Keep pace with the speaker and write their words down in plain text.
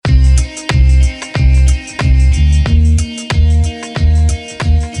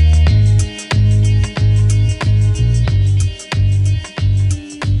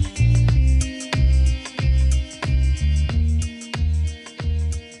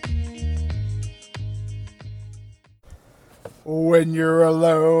When you're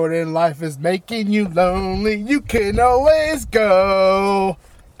alone and life is making you lonely, you can always go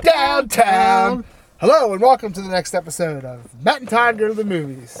downtown. Hello and welcome to the next episode of Matt and Todd Go to the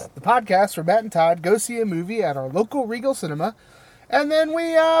Movies, the podcast where Matt and Todd go see a movie at our local Regal Cinema, and then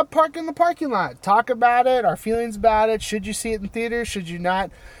we park in the parking lot, talk about it, our feelings about it. Should you see it in theaters? Should you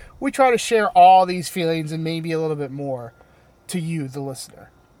not? We try to share all these feelings and maybe a little bit more to you, the listener.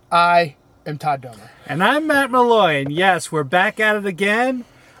 I am Todd Domer. And I'm Matt Malloy, and yes, we're back at it again.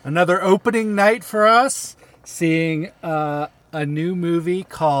 Another opening night for us, seeing a new movie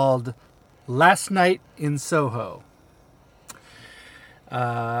called Last Night in Soho.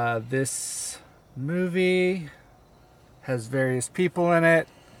 This movie has various people in it.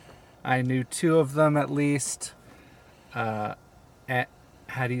 I knew two of them at least. How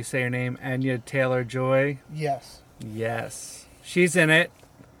do you say her name? Anya Taylor-Joy? Yes. Yes. She's in it.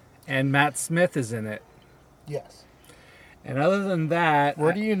 And Matt Smith is in it. Yes. And other than that...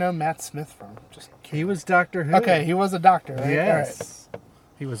 Where do you know Matt Smith from? He was Doctor Who. Okay, he was a doctor, right? Yes. Right.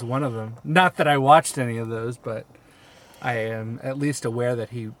 He was one of them. Not that I watched any of those, but I am at least aware that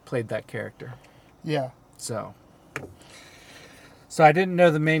he played that character. Yeah. So I didn't know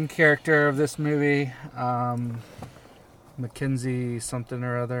the main character of this movie. Mackenzie something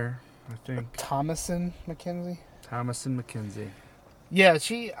or other, I think. Thomasin McKenzie? Thomasin McKenzie. Yeah,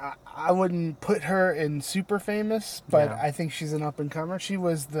 I wouldn't put her in super famous, but Yeah. I think she's an up and comer. She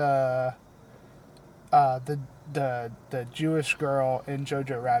was the Jewish girl in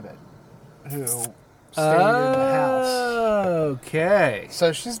Jojo Rabbit who stayed in the house. Okay.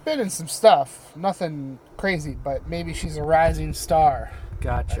 So she's been in some stuff. Nothing crazy, but maybe she's a rising star.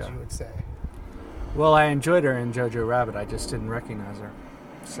 Gotcha. As you would say. Well, I enjoyed her in Jojo Rabbit. I just didn't recognize her.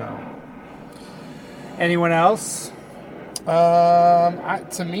 So, anyone else?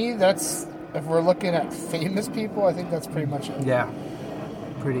 To me, that's, if we're looking at famous people, I think that's pretty much it. Yeah.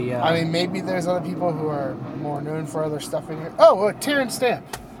 Pretty, I mean, maybe there's other people who are more known for other stuff in here. Oh, Terrence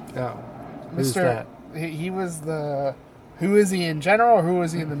Stamp. Oh. Who's Mr. that? He was the... Who is he in general, or who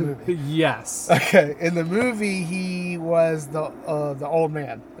is he in the movie? Yes. Okay, in the movie, he was the old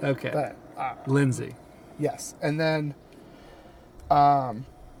man. Okay. Lindsay. Yes, and then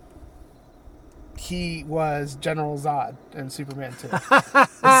he was General Zod in Superman 2.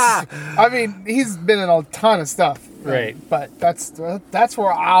 I mean, he's been in a ton of stuff. Right. But that's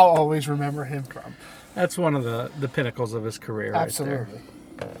where I'll always remember him from. That's one of the pinnacles of his career. Absolutely.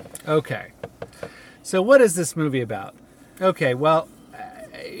 Right there. Okay. So what is this movie about? Okay, well,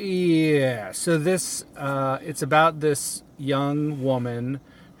 yeah. So this, it's about this young woman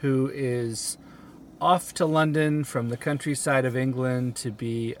who is off to London from the countryside of England to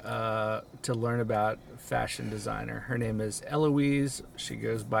learn about fashion designer. Her name is Eloise. She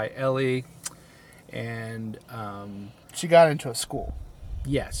goes by Ellie, and she got into a school.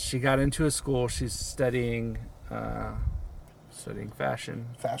 Yes, she got into a school. She's studying fashion.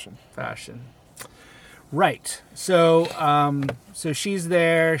 Fashion. Right. So she's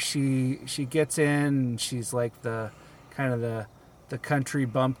there. She gets in. She's like the country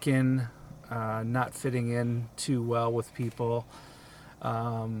bumpkin. Not fitting in too well with people.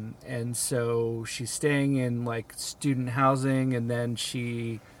 And so she's staying in like student housing, and then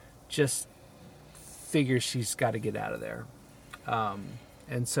she just figures she's got to get out of there.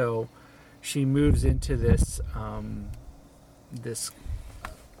 And so she moves into this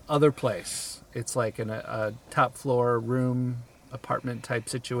other place. It's like in a top floor room apartment type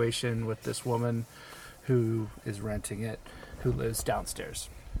situation with this woman who is renting it, who lives downstairs.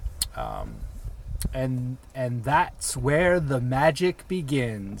 And that's where the magic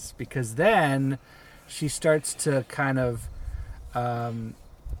begins, because then she starts to kind of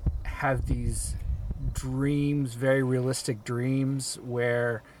have these dreams, very realistic dreams,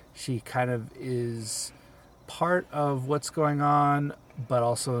 where she kind of is part of what's going on, but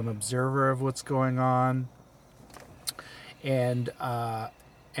also an observer of what's going on. And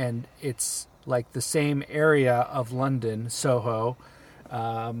it's like the same area of London, Soho,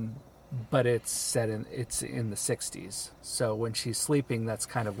 but it's in the 60s. So when she's sleeping, that's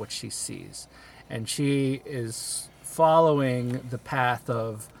kind of what she sees. And she is following the path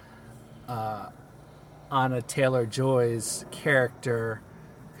of Anya Taylor-Joy's character,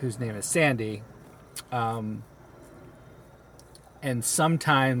 whose name is Sandy, and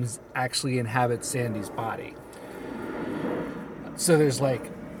sometimes actually inhabits Sandy's body. So there's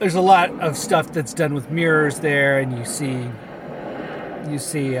a lot of stuff that's done with mirrors there, and you see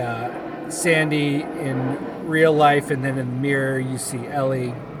Sandy in real life, and then in the mirror you see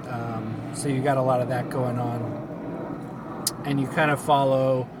Ellie. So you got a lot of that going on, and you kind of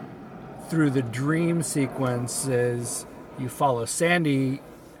follow through the dream sequences you follow Sandy,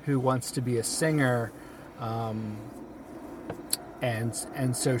 who wants to be a singer, and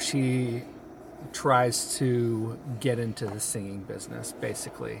so she tries to get into the singing business,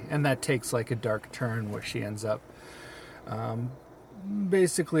 basically, and that takes like a dark turn where she ends up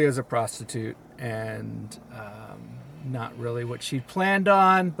basically as a prostitute, and not really what she planned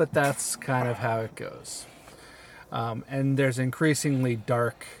on, but that's kind of how it goes. And there's increasingly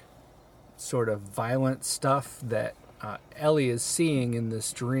dark, sort of violent stuff that Ellie is seeing in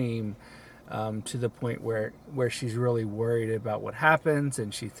this dream, to the point where she's really worried about what happens,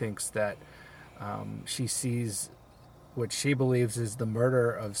 and she thinks that she sees what she believes is the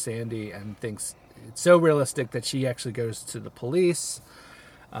murder of Sandy, and thinks it's so realistic that she actually goes to the police.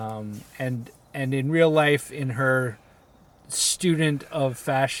 And in real life, in her student of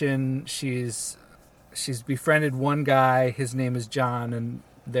fashion, she's befriended one guy. His name is John, and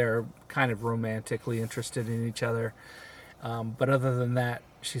they're kind of romantically interested in each other. But other than that,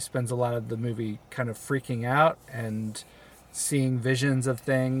 she spends a lot of the movie kind of freaking out and seeing visions of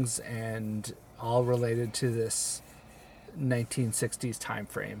things, and all related to this 1960s time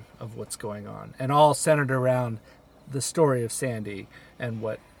frame of what's going on, and all centered around the story of Sandy and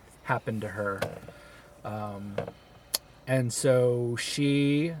what happened to her. And so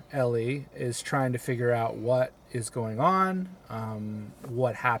Ellie, is trying to figure out what is going on,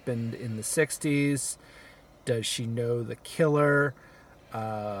 what happened in the 60s. Does she know the killer?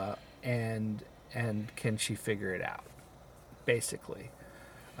 And can she figure it out, basically?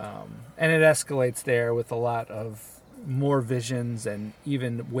 And it escalates there with a lot of more visions, and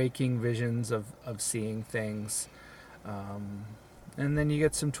even waking visions of seeing things. And then you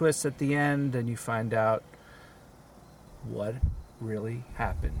get some twists at the end, and you find out what really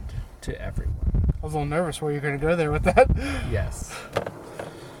happened to everyone. I was a little nervous where you're going to go there with that. Yes.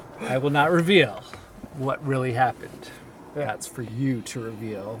 I will not reveal what really happened. Yeah. That's for you to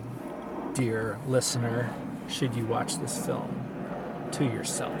reveal, dear listener, should you watch this film, to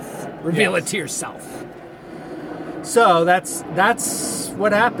yourself. Reveal it to yourself. So that's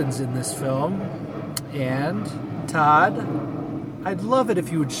what happens in this film. And Todd, I'd love it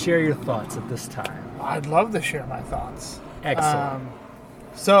if you would share your thoughts at this time. I'd love to share my thoughts. Excellent.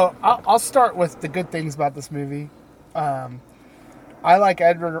 So I'll start with the good things about this movie. I like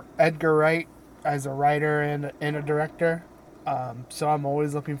Edgar Wright as a writer and a director. So I'm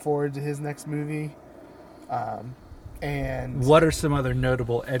always looking forward to his next movie. And what are some other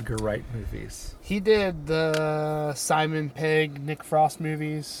notable Edgar Wright movies? He did the Simon Pegg, Nick Frost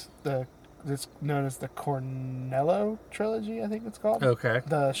movies. It's known as the Cornetto trilogy, I think it's called. Okay.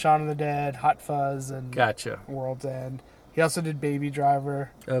 The Shaun of the Dead, Hot Fuzz, and Gotcha. World's End. He also did Baby Driver.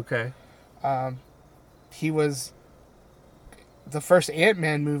 Okay. He was... The first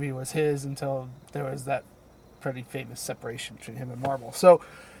Ant-Man movie was his until there was that pretty famous separation between him and Marvel. So,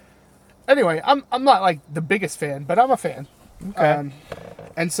 anyway, I'm not like the biggest fan, but I'm a fan. Okay.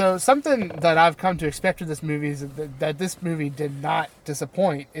 And so something that I've come to expect with this movie is that this movie did not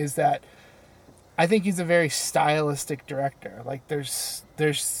disappoint, is that I think he's a very stylistic director. Like there's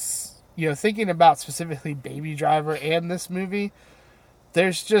thinking about specifically Baby Driver and this movie,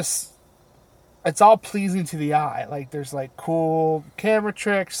 it's all pleasing to the eye. Like there's like cool camera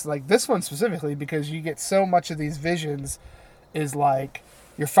tricks, like this one specifically, because you get so much of these visions is like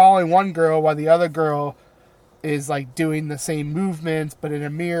you're following one girl while the other girl is like doing the same movements but in a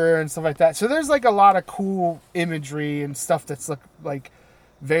mirror and stuff like that. So there's like a lot of cool imagery and stuff that's like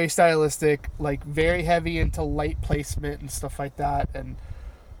very stylistic, like very heavy into light placement and stuff like that, and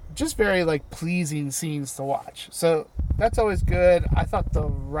just very like pleasing scenes to watch. So that's always good. I thought the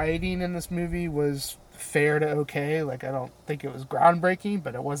writing in this movie was fair to okay. Like I don't think it was groundbreaking,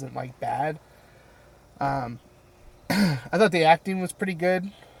 but it wasn't like bad. I thought the acting was pretty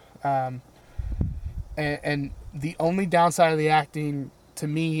good. And the only downside of the acting to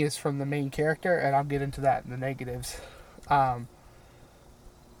me is from the main character, and I'll get into that in the negatives. But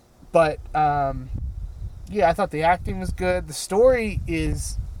I thought the acting was good. The story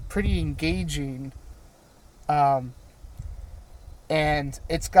is pretty engaging. And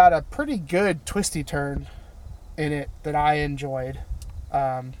it's got a pretty good twisty turn in it that I enjoyed.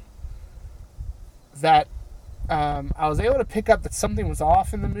 I was able to pick up that something was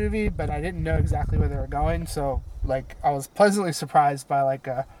off in the movie, but I didn't know exactly where they were going. So, like, I was pleasantly surprised by, like,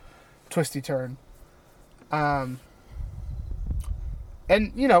 a twisty turn. And,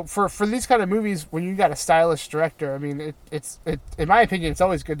 for these kind of movies, when you got a stylish director, I mean, it's in my opinion, it's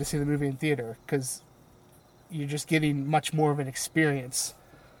always good to see the movie in theater, because you're just getting much more of an experience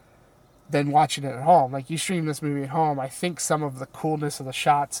than watching it at home. Like, you stream this movie at home, I think some of the coolness of the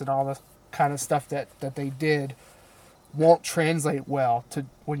shots and all the kind of stuff that they did won't translate well to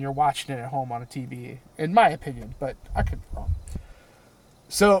when you're watching it at home on a TV, in my opinion, but I could be wrong.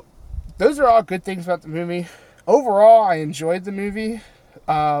 So those are all good things about the movie. Overall, I enjoyed the movie,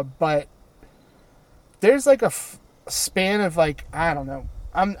 but there's like a span of like, I don't know,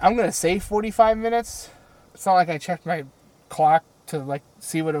 I'm going to say 45 minutes. It's not like I checked my clock to like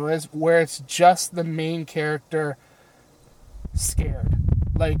see what it was, where it's just the main character scared,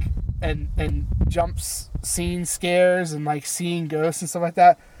 like, and jumps, seeing scares and like seeing ghosts and stuff like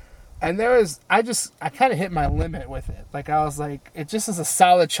that. And I kind of hit my limit with it. Like, I was like, it just is a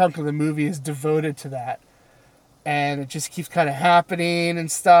solid chunk of the movie is devoted to that. And it just keeps kind of happening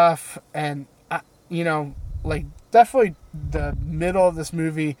and stuff. And, like, definitely the middle of this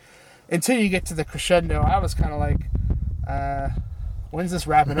movie, until you get to the crescendo, I was kind of like, when's this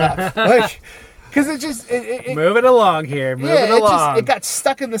wrapping up? Like, because it just... Moving along here, moving along. It got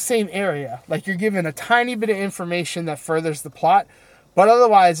stuck in the same area. Like, you're given a tiny bit of information that furthers the plot, but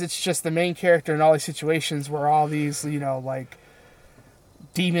otherwise it's just the main character in all these situations where all these, like,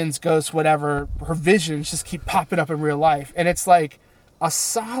 demons, ghosts, whatever, her visions just keep popping up in real life. And it's like a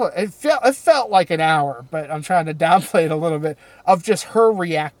solid... It felt like an hour, but I'm trying to downplay it a little bit, of just her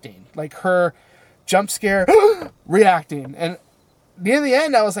reacting. Like, her jump scare, reacting. And near the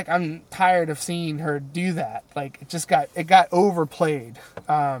end, I was like, I'm tired of seeing her do that. Like, it got overplayed.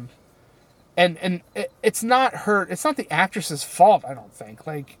 And it's not the actress's fault, I don't think.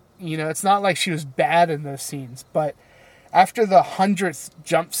 Like, it's not like she was bad in those scenes. But after the 100th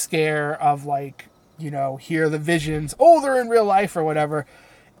jump scare of, like, hear the visions, they're in real life or whatever,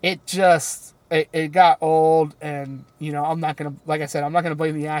 it got old. And, I'm not going to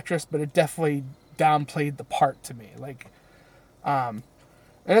blame the actress, but it definitely downplayed the part to me. Like, and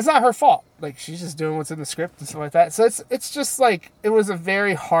it's not her fault. Like, she's just doing what's in the script and stuff like that. So it's just like, it was a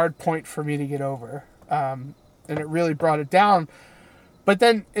very hard point for me to get over. And it really brought it down. But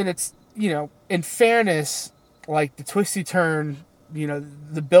then, in fairness, like, the twisty turn,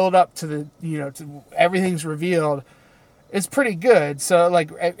 the build up to the, to everything's revealed is pretty good. So, like,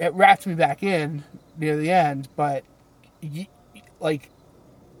 it wrapped me back in near the end. But, like,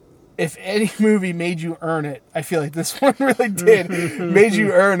 if any movie made you earn it, I feel like this one really did. Made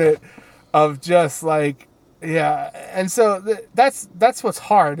you earn it, of just like, yeah. And so that's what's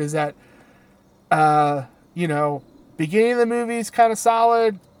hard, is that, beginning of the movie is kind of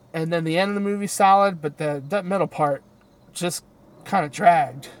solid, and then the end of the movie solid, but that middle part just kind of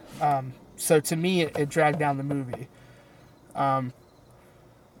dragged. So to me, it dragged down the movie.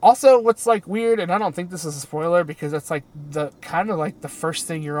 Also, what's like weird, and I don't think this is a spoiler because it's like the kind of like the first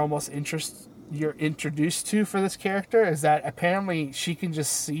thing you're introduced to for this character, is that apparently she can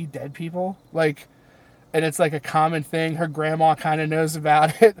just see dead people. Like, and it's like a common thing. Her grandma kind of knows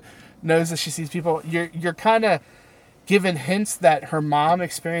about it, knows that she sees people. You're kind of given hints that her mom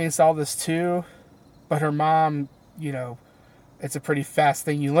experienced all this too, but her mom, it's a pretty fast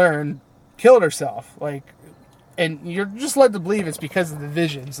thing you learn, killed herself. Like, and you're just led to believe it's because of the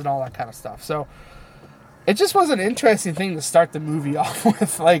visions and all that kind of stuff. So it just was an interesting thing to start the movie off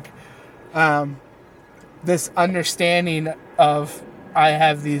with, like, this understanding of, I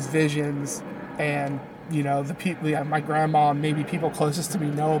have these visions, and the people, my grandma and maybe people closest to me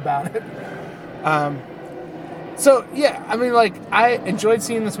know about it. So yeah, I mean, like, I enjoyed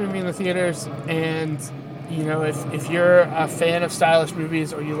seeing this movie in the theaters, and if you're a fan of stylish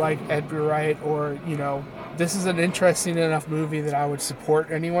movies, or you like Edgar Wright, or this is an interesting enough movie that I would support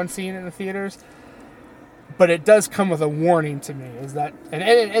anyone seeing it in the theaters. But it does come with a warning to me, is that,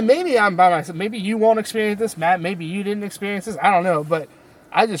 and maybe I'm by myself, maybe you won't experience this, Matt, maybe you didn't experience this, I don't know, but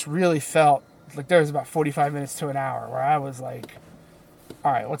I just really felt like there was about 45 minutes to an hour where I was like,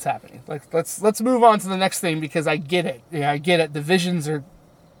 all right, what's happening? Like, let's move on to the next thing, because I get it. I get it. The visions are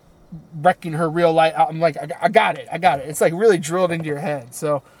wrecking her real life. I'm like, I got it. It's like really drilled into your head.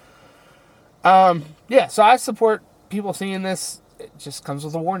 So, yeah, so I support people seeing this. It just comes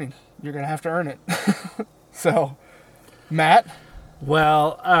with a warning. You're going to have to earn it. So, Matt?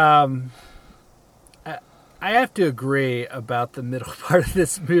 Well, I have to agree about the middle part of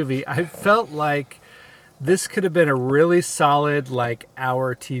this movie. I felt like this could have been a really solid, like,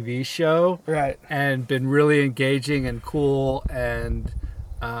 hour TV show. Right. And been really engaging and cool, and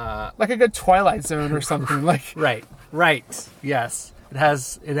like a good Twilight Zone or something. Like, right. Yes. It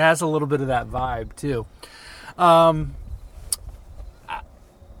has a little bit of that vibe too.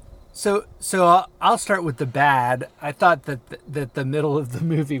 So I'll start with the bad. I thought that the middle of the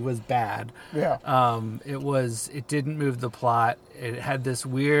movie was bad. Yeah. It didn't move the plot. It had this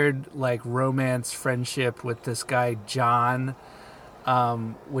weird, like, romance friendship with this guy John,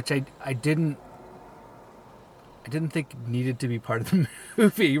 which I didn't I didn't think needed to be part of the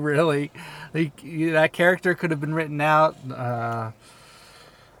movie, really. Like, that character could have been written out. I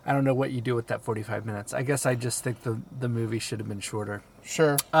don't know what you do with that 45 minutes. I guess I just think the movie should have been shorter.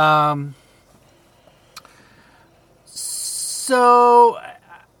 Sure. So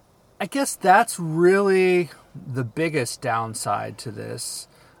I guess that's really the biggest downside to this.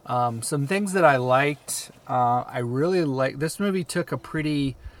 Some things that I liked. I really like this movie. Took a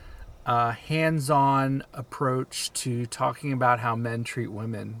pretty hands-on approach to talking about how men treat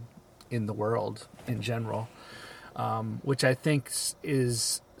women in the world in general, which I think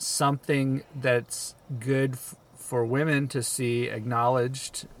is something that's good for women to see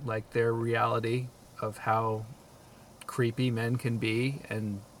acknowledged, like their reality of how creepy men can be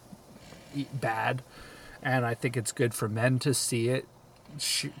and bad. And I think it's good for men to see it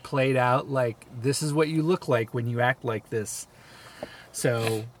played out, like, this is what you look like when you act like this.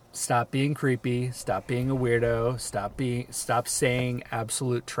 So stop being creepy, stop being a weirdo, stop saying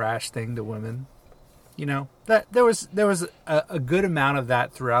absolute trash thing to women. You know, that there was a good amount of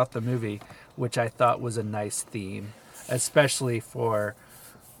that throughout the movie, which I thought was a nice theme, especially for,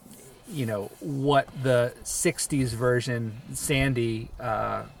 you know, what the 60s version Sandy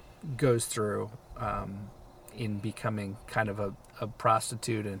goes through in becoming kind of a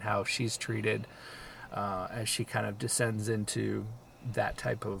prostitute, and how she's treated as she kind of descends into that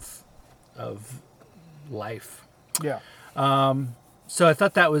type of life. Yeah. So I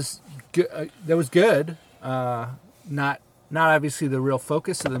thought that was good. That was good. Not obviously the real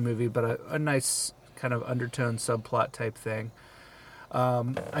focus of the movie, but a nice kind of undertone subplot type thing.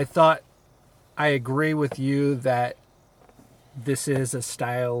 I thought, I agree with you that this is a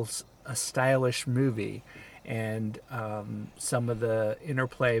stylish movie, and some of the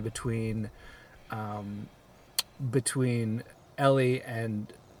interplay between Ellie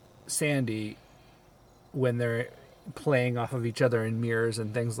and Sandy when they're playing off of each other in mirrors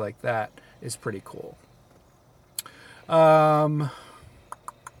and things like that is pretty cool. And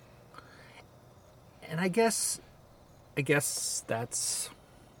I guess that's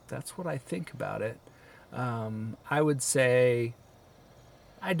what I think about it. I would say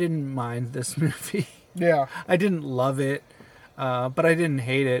I didn't mind this movie. Yeah. I didn't love it, but I didn't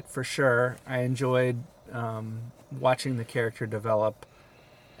hate it for sure. I enjoyed watching the character develop,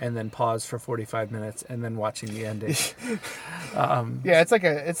 and then pause for 45 minutes, and then watching the ending. Yeah, it's like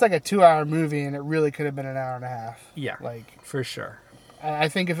a 2-hour movie, and it really could have been an hour and a half. Yeah, like, for sure. I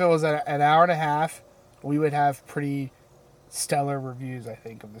think if it was an hour and a half, we would have pretty stellar reviews, I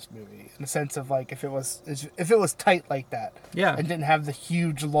think, of this movie, in the sense of, like, if it was tight like that, Yeah, and didn't have the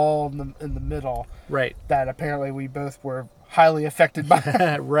huge lull in the middle, right? That apparently we both were highly affected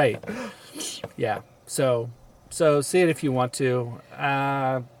by. Right. Yeah. So see it if you want to.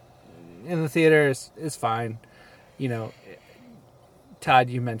 In the theater is fine. You know, Todd,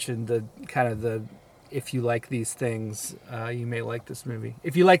 you mentioned the if you like these things, you may like this movie.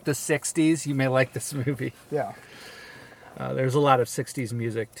 If you like the 60s, you may like this movie. Yeah. There's a lot of 60s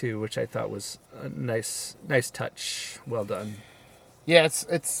music too, which I thought was a nice touch. Well done. Yeah,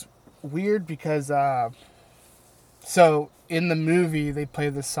 it's weird because so in the movie they play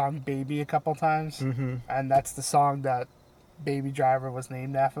the song "Baby" a couple times, mm-hmm. and that's the song that Baby Driver was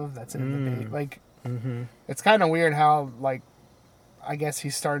named after. That's in the like. Mm-hmm. It's kind of weird how, like, I guess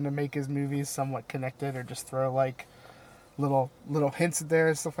he's starting to make his movies somewhat connected, or just throw like little hints there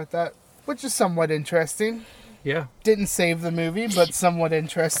and stuff like that, which is somewhat interesting. Yeah. Didn't save the movie, but somewhat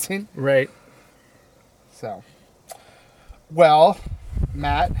interesting. Right. So, well,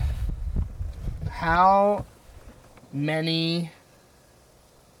 Matt, how many...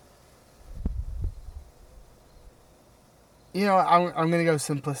 You know, I'm going to go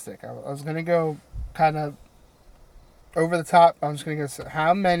simplistic. I was going to go kind of over the top. I'm just going to go,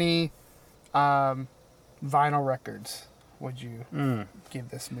 how many vinyl records would you give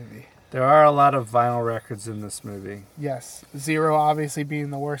this movie? There are a lot of vinyl records in this movie. Yes. 0 obviously being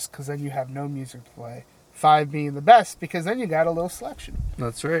the worst, because then you have no music to play. 5 being the best, because then you got a little selection.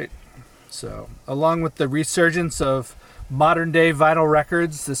 That's right. So, along with the resurgence of modern day vinyl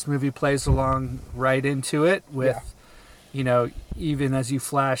records, this movie plays along right into it with, you know, even as you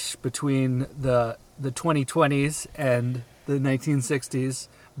flash between the 2020s and the 1960s,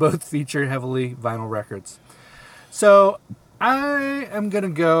 both feature heavily vinyl records. So, I am going to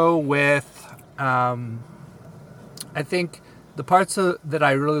go with, I think the parts that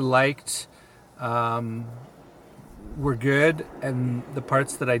I really liked were good, and the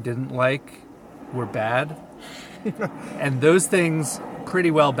parts that I didn't like were bad. And those things pretty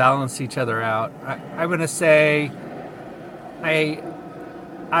well balance each other out. I'm going to say I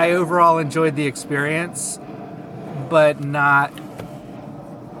overall enjoyed the experience, but not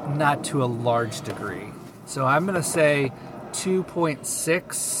to a large degree. So I'm going to say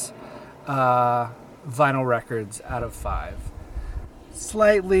 2.6 vinyl records out of 5.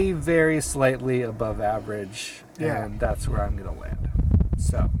 Slightly, very slightly above average, and that's where I'm going to land.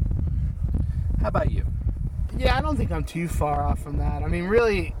 So, how about you? Yeah, I don't think I'm too far off from that. I mean,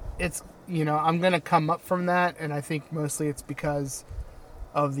 really, it's, I'm going to come up from that, and I think mostly it's because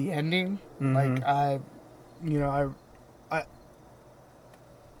of the ending. Like,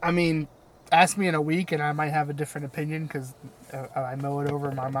 I mean, ask me in a week and I might have a different opinion because I know it over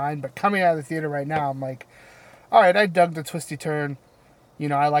in my mind. But coming out of the theater right now, I'm like, all right, I dug the twisty turn.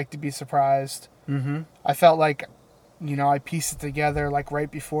 I like to be surprised. Mm-hmm. I felt like, I pieced it together like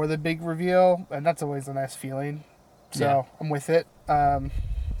right before the big reveal, and that's always a nice feeling. So I'm with it. But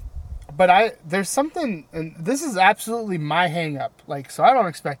there's something, and this is absolutely my hang up. Like, so I don't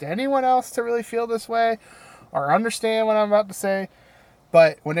expect anyone else to really feel this way or understand what I'm about to say.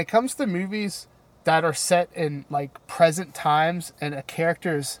 But when it comes to movies that are set in like present times and a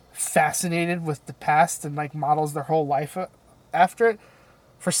character is fascinated with the past and like models their whole life after it,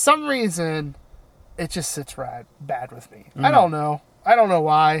 for some reason, it just sits bad with me. I don't know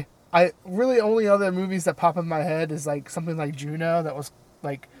why. I really only other movies that pop in my head is like something like Juno that was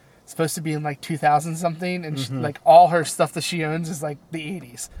like supposed to be in like 2000 something, and she, like all her stuff that she owns is like the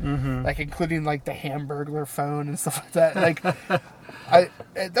 80s, like including like the Hamburglar phone and stuff like that. Like,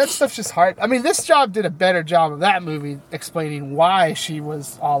 that stuff's just hard. I mean, this job did a better job of that movie explaining why she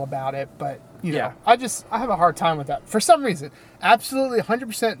was all about it, but I have a hard time with that for some reason. Absolutely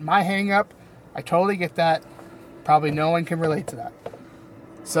 100% my hang up. I totally get that. Probably no one can relate to that.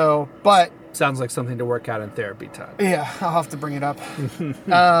 So, but sounds like something to work out in therapy time. Yeah, I'll have to bring it up.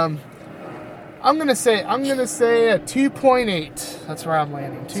 I'm gonna say a 2.8. That's where I'm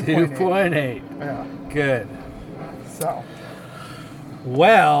landing. 2.8. Yeah. Good. So.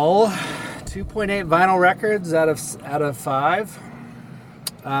 Well, 2.8 vinyl records out of 5.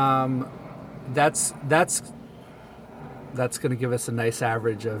 That's going to give us a nice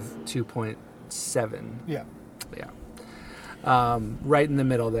average of 2.7. Yeah. Yeah. Right in the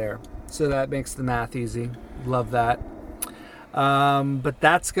middle there. So that makes the math easy. Love that. But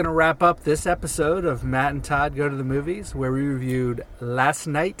that's going to wrap up this episode of Matt and Todd Go to the Movies, where we reviewed Last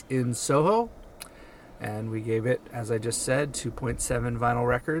Night in Soho. And we gave it, as I just said, 2.7 vinyl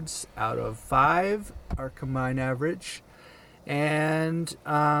records out of 5, our combined average. And,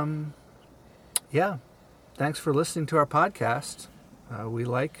 thanks for listening to our podcast. We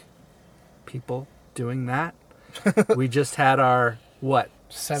like people doing that. We just had our,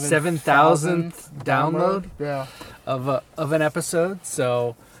 7,000th download of an episode.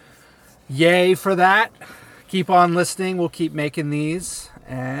 So, yay for that. Keep on listening. We'll keep making these.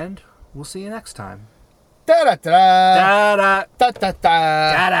 And we'll see you next time. Da da da da da da da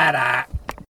Da da da.